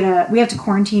we have to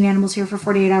quarantine animals here for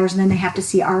 48 hours, and then they have to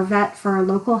see our vet for a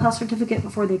local health certificate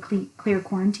before they clear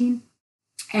quarantine.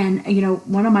 And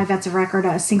one of my vets of record,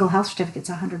 a single health certificate's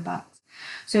 $100.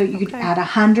 So you could add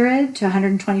 100 to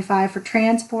 125 for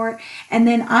transport, and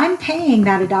then I'm paying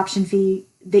that adoption fee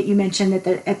that you mentioned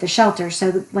at the shelter.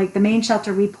 So the main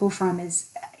shelter we pull from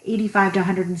is 85 to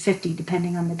 150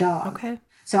 depending on the dog. Okay.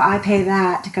 So I pay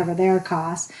that to cover their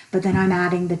costs, but then I'm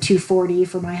adding the 240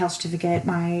 for my health certificate,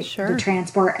 the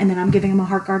transport, and then I'm giving them a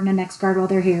heart guard and a next guard while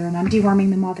they're here, and I'm deworming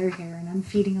them while they're here, and I'm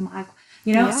feeding them.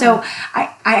 So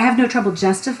I have no trouble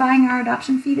justifying our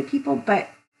adoption fee to people, but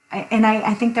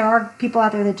I think there are people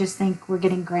out there that just think we're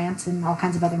getting grants and all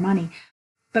kinds of other money.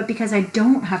 But because I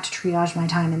don't have to triage my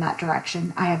time in that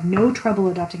direction, I have no trouble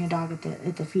adopting a dog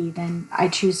at the fee, then I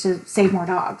choose to save more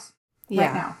dogs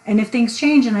right now. And if things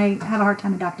change and I have a hard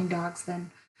time adopting dogs,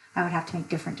 then I would have to make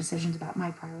different decisions about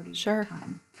my priorities at the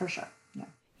time, for sure.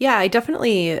 Yeah, I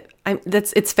definitely,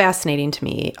 it's fascinating to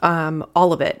me,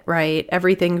 all of it, right?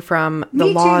 Everything from the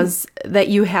laws that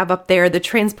you have up there, the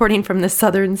transporting from the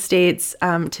southern states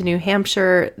to New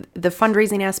Hampshire, the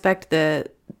fundraising aspect, the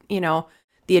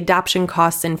adoption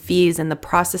costs and fees and the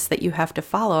process that you have to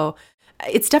follow.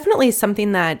 It's definitely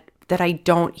something that I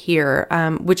don't hear,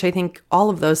 which I think all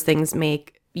of those things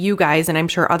make you guys, and I'm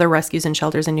sure other rescues and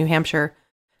shelters in New Hampshire,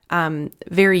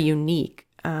 very unique.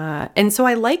 And so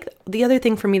I like the other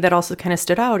thing for me that also kind of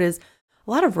stood out is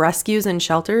a lot of rescues and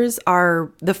shelters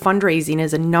the fundraising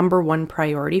is a number one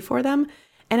priority for them.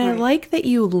 And I like that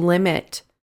you limit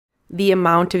the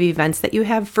amount of events that you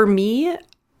have. For me,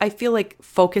 I feel like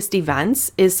focused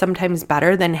events is sometimes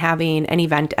better than having an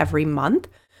event every month.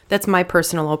 That's my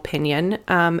personal opinion.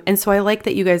 And so I like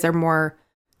that you guys are more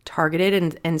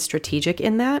targeted and strategic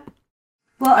in that.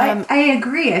 Well, I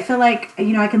agree. I feel like,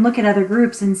 I can look at other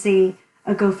groups and see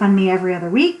a GoFundMe every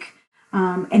other week.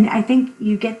 And I think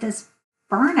you get this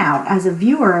burnout as a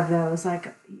viewer of those.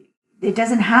 Like, it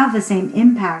doesn't have the same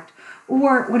impact.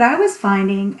 Or what I was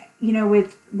finding,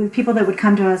 with people that would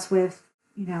come to us with,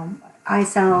 I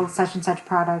sell such and such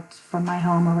product from my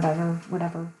home or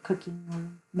whatever, cooking or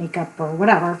makeup or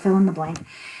whatever, fill in the blank.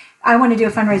 I want to do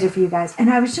a fundraiser for you guys.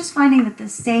 And I was just finding that the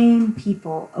same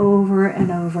people over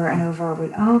and over and over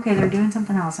would, okay, they're doing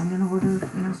something else. I'm going to order,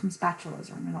 some spatulas,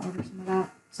 or I'm going to order some of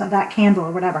that, that candle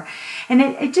or whatever. And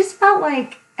it just felt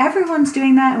like everyone's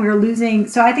doing that and we were losing.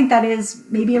 So I think that is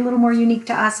maybe a little more unique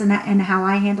to us and how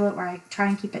I handle it, where I try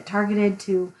and keep it targeted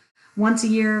to once a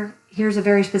year. Here's a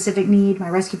very specific need. My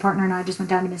rescue partner and I just went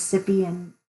down to Mississippi,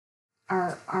 and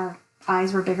our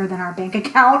eyes were bigger than our bank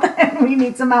account, and we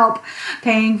need some help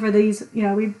paying for these.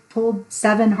 We pulled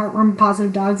 7 heartworm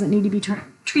positive dogs that need to be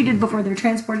treated before they're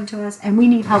transported to us, and we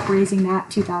need help raising that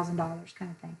 $2,000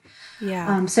 kind of thing.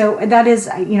 Yeah. So that is,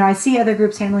 I see other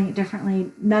groups handling it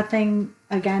differently. Nothing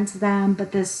against them,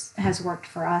 but this has worked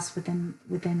for us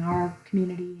within our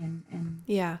community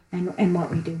and what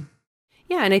we do.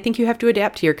 Yeah, and I think you have to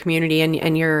adapt to your community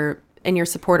and your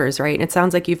supporters, right? And it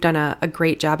sounds like you've done a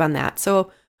great job on that.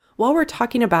 So while we're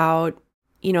talking about,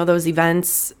 those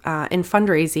events and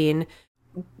fundraising,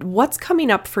 what's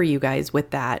coming up for you guys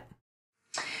with that?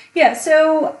 Yeah,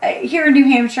 so here in New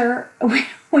Hampshire,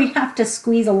 we have to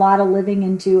squeeze a lot of living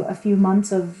into a few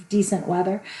months of decent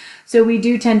weather. So we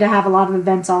do tend to have a lot of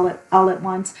events all at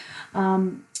once.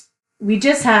 We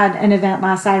just had an event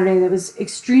last Saturday that was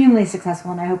extremely successful,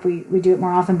 and I hope we do it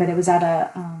more often, but it was at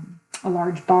a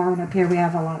large barn up here. We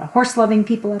have a lot of horse-loving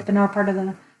people up in our part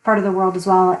of the world as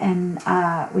well, and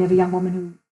we have a young woman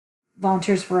who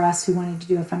volunteers for us who wanted to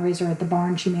do a fundraiser at the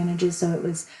barn she manages. So it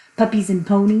was Puppies and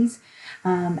Ponies,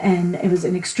 and it was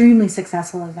an extremely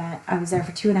successful event. I was there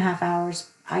for 2.5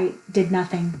 hours. I did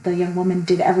nothing. The young woman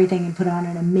did everything and put on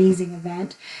an amazing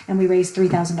event, and we raised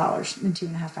 $3,000 in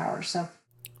 2.5 hours. So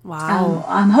wow.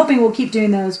 I'm hoping we'll keep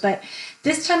doing those, but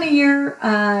this time of year,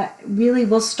 really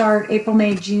we'll start April,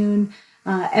 May, June.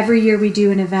 Every year we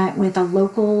do an event with a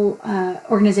local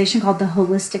organization called the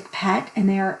Holistic Pet, and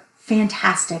they are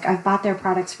fantastic. I've bought their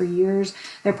products for years.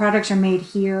 Their products are made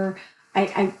here.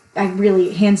 I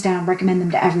really, hands down, recommend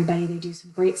them to everybody. They do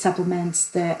some great supplements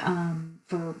that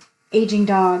for aging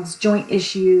dogs, joint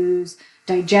issues,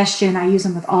 digestion. I use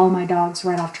them with all my dogs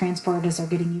right off transport as they're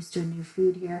getting used to a new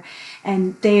food here.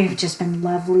 And they have just been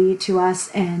lovely to us.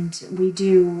 And we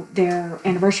do their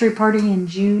anniversary party in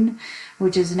June,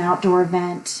 which is an outdoor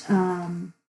event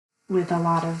with a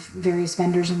lot of various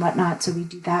vendors and whatnot. So we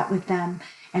do that with them.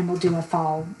 and we'll do a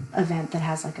fall event that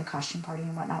has like a costume party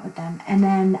and whatnot with them. And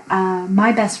then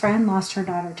my best friend lost her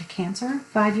daughter to cancer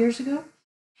 5 years ago.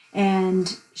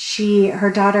 And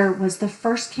her daughter was the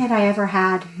first kid I ever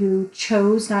had who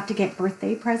chose not to get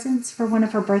birthday presents for one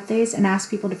of her birthdays and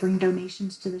asked people to bring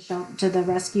donations to the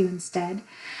rescue instead.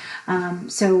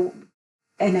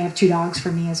 And they have 2 dogs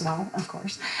for me as well, of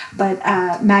course. But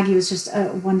Maggie was just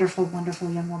a wonderful, wonderful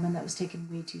young woman that was taken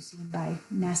way too soon by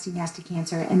nasty, nasty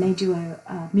cancer. And they do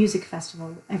a music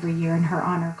festival every year in her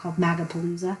honor called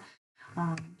Magapalooza.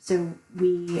 So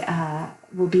we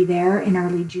will be there in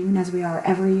early June, as we are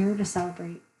every year, to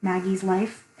celebrate Maggie's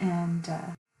life and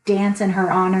dance in her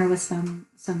honor with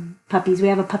some puppies. We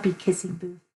have a puppy kissing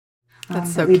booth.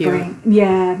 That's so cute.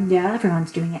 Yeah,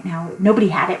 everyone's doing it now. Nobody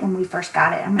had it when we first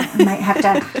got it. I might have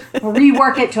to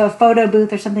rework it to a photo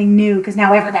booth or something new, because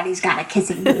now everybody's got a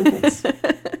kissing booth.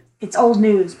 It's old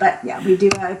news, but yeah, we do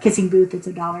a kissing booth. It's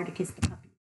 $1 to kiss the puppy.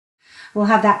 We'll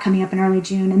have that coming up in early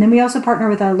June. And then we also partner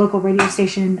with a local radio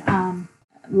station.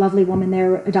 Lovely woman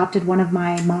there adopted one of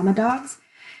my mama dogs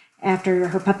after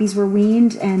her puppies were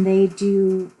weaned, and they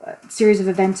do a series of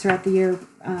events throughout the year,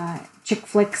 chick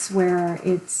flicks, where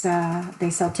it's they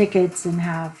sell tickets and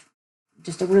have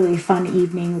just a really fun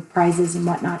evening with prizes and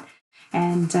whatnot.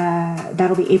 And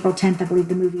that'll be April 10th. I believe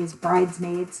the movie is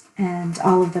Bridesmaids, and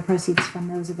all of the proceeds from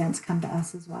those events come to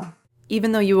us as well.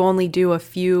 Even though you only do a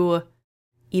few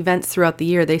events throughout the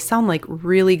year, they sound like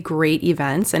really great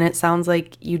events, and it sounds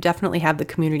like you definitely have the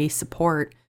community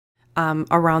support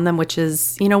around them, which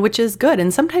is good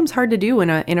and sometimes hard to do in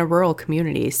a rural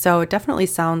community. So it definitely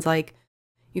sounds like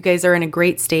you guys are in a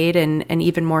great state, and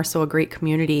even more so a great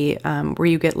community where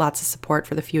you get lots of support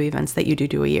for the few events that you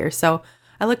do a year. So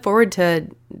I look forward to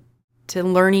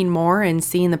learning more and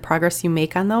seeing the progress you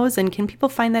make on those. And can people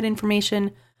find that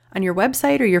information on your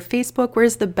website or your Facebook?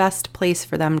 Where's the best place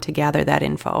for them to gather that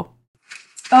info?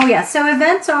 Oh, yeah. So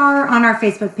events are on our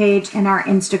Facebook page and our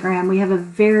Instagram. We have a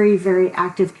very, very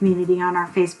active community on our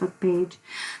Facebook page.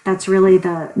 That's really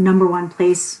the number one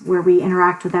place where we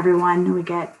interact with everyone. We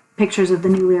get pictures of the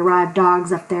newly arrived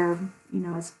dogs up there,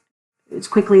 as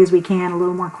quickly as we can, a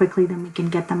little more quickly than we can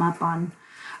get them up on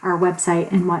our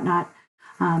website and whatnot.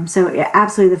 So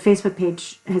absolutely, the Facebook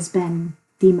page has been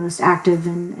the most active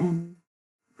and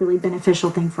really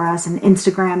beneficial thing for us, and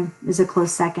Instagram is a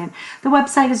close second. The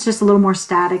website is just a little more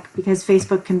static because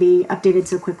Facebook can be updated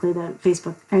so quickly that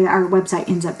our website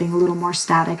ends up being a little more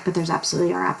static, but there's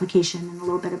absolutely our application and a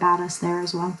little bit about us there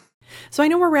as well. So I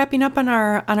know we're wrapping up on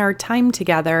our time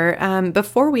together.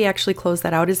 Before we actually close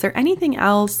that out, is there anything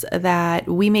else that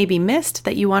we maybe missed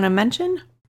that you want to mention?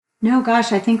 No,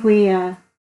 gosh, I think we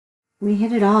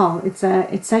hit it all.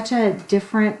 It's such a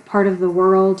different part of the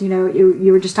world.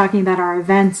 You were just talking about our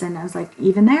events, and I was like,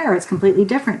 even there, it's completely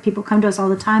different. People come to us all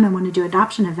the time and want to do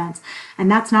adoption events, and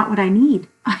that's not what I need.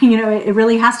 It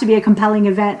really has to be a compelling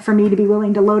event for me to be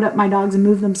willing to load up my dogs and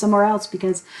move them somewhere else,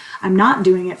 because I'm not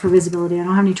doing it for visibility. I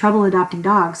don't have any trouble adopting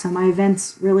dogs, so my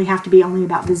events really have to be only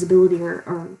about visibility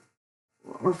or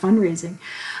fundraising.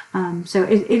 So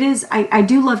it is, I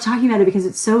do love talking about it because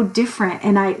it's so different.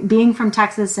 And being from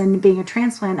Texas and being a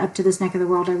transplant up to this neck of the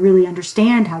world, I really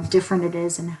understand how different it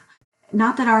is. And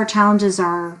not that our challenges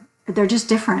they're just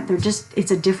different.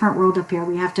 It's a different world up here.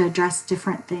 We have to address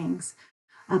different things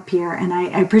up here. And I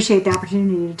appreciate the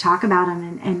opportunity to talk about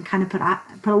them and kind of put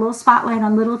a little spotlight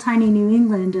on little tiny New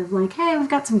England of like, hey, we've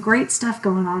got some great stuff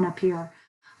going on up here.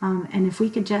 And if we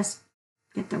could just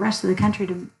get the rest of the country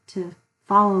to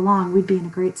follow along, we'd be in a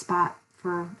great spot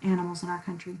for animals in our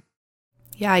country.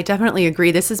 Yeah, I definitely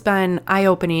agree. This has been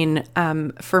eye-opening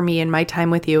for me in my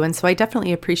time with you. And so I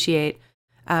definitely appreciate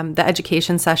the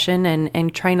education session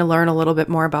and trying to learn a little bit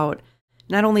more about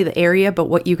not only the area, but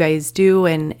what you guys do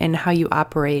and how you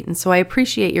operate. And so I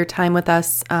appreciate your time with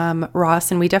us,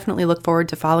 Ross, and we definitely look forward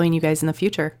to following you guys in the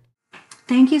future.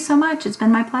 Thank you so much. It's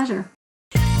been my pleasure.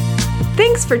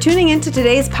 Thanks for tuning into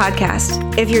today's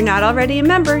podcast. If you're not already a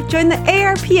member, join the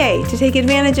ARPA to take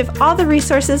advantage of all the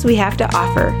resources we have to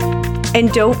offer.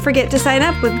 And don't forget to sign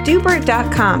up with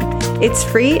DoBert.com. It's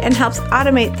free and helps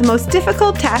automate the most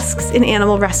difficult tasks in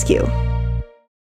animal rescue.